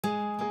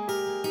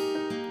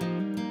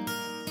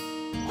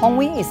Hon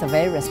Weng is a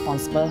very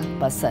responsible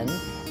person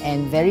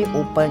and very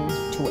open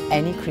to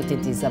any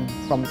criticism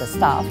from the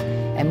staff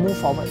and move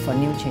forward for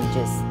new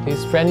changes.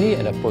 He's friendly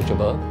and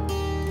approachable,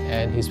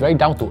 and he's very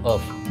down to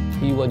earth.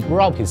 He will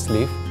roll up his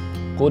sleeve,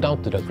 go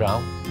down to the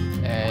ground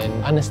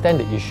and understand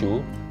the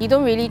issue. He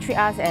don't really treat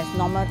us as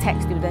normal tech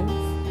students.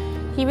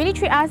 He really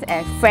treats us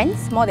as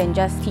friends more than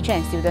just teacher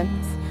and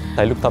students.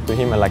 I looked up to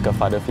him like a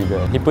father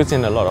figure. He puts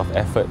in a lot of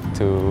effort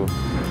to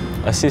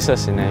assist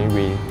us in any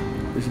way.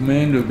 He's a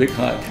man with a big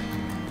heart.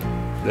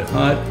 The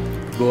heart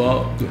to go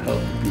out to help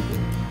people.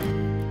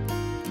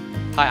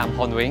 Hi, I'm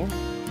Hon Weng.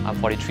 I'm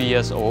 43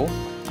 years old.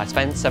 I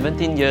spent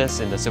 17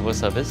 years in the civil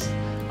service.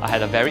 I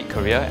had a varied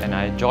career and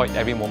I enjoyed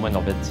every moment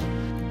of it.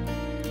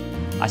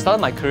 I started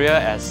my career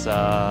as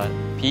a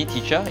PE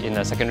teacher in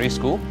a secondary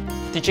school.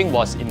 Teaching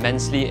was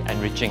immensely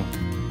enriching.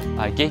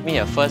 It gave me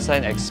a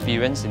first-hand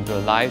experience into the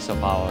lives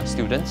of our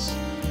students,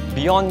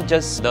 beyond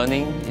just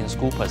learning in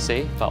school per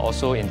se, but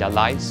also in their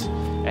lives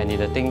and in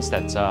the things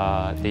that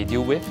they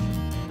deal with.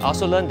 I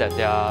also learned that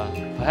there are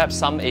perhaps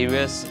some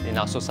areas in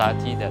our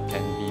society that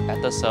can be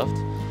better served.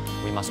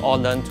 We must all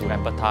learn to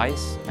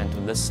empathise and to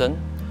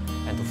listen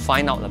and to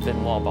find out a bit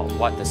more about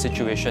what the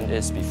situation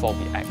is before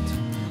we act.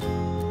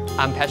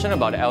 I'm passionate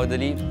about the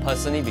elderly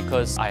personally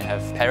because I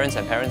have parents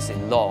and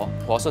parents-in-law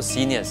who are also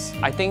seniors.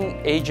 I think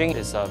ageing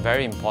is a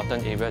very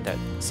important area that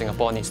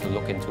Singapore needs to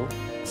look into.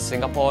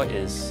 Singapore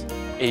is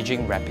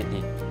ageing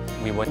rapidly.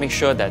 We will make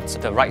sure that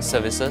the right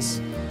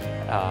services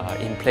are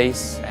in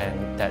place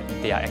and that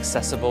they are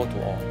accessible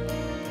to all.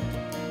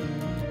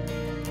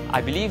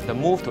 I believe the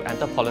move to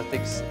enter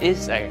politics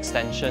is an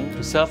extension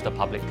to serve the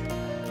public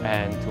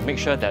and to make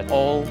sure that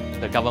all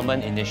the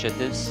government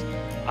initiatives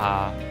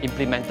are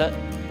implemented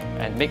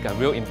and make a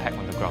real impact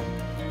on the ground.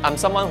 I'm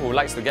someone who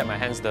likes to get my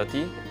hands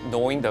dirty,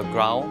 knowing the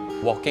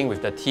ground, working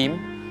with the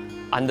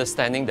team,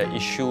 understanding the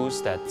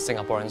issues that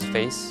Singaporeans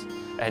face.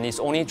 And it's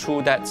only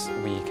through that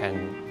we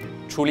can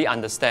truly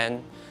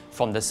understand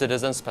from the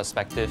citizens'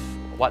 perspective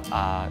what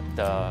are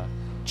the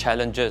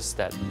challenges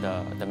that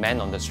the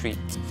man on the street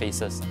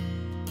faces.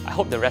 I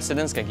hope the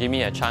residents can give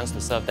me a chance to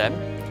serve them.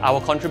 I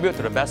will contribute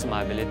to the best of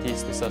my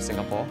abilities to serve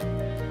Singapore.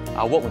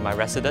 I'll work with my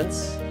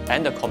residents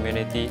and the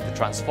community to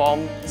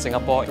transform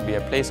Singapore to be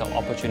a place of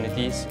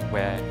opportunities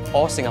where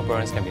all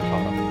Singaporeans can be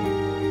proud of.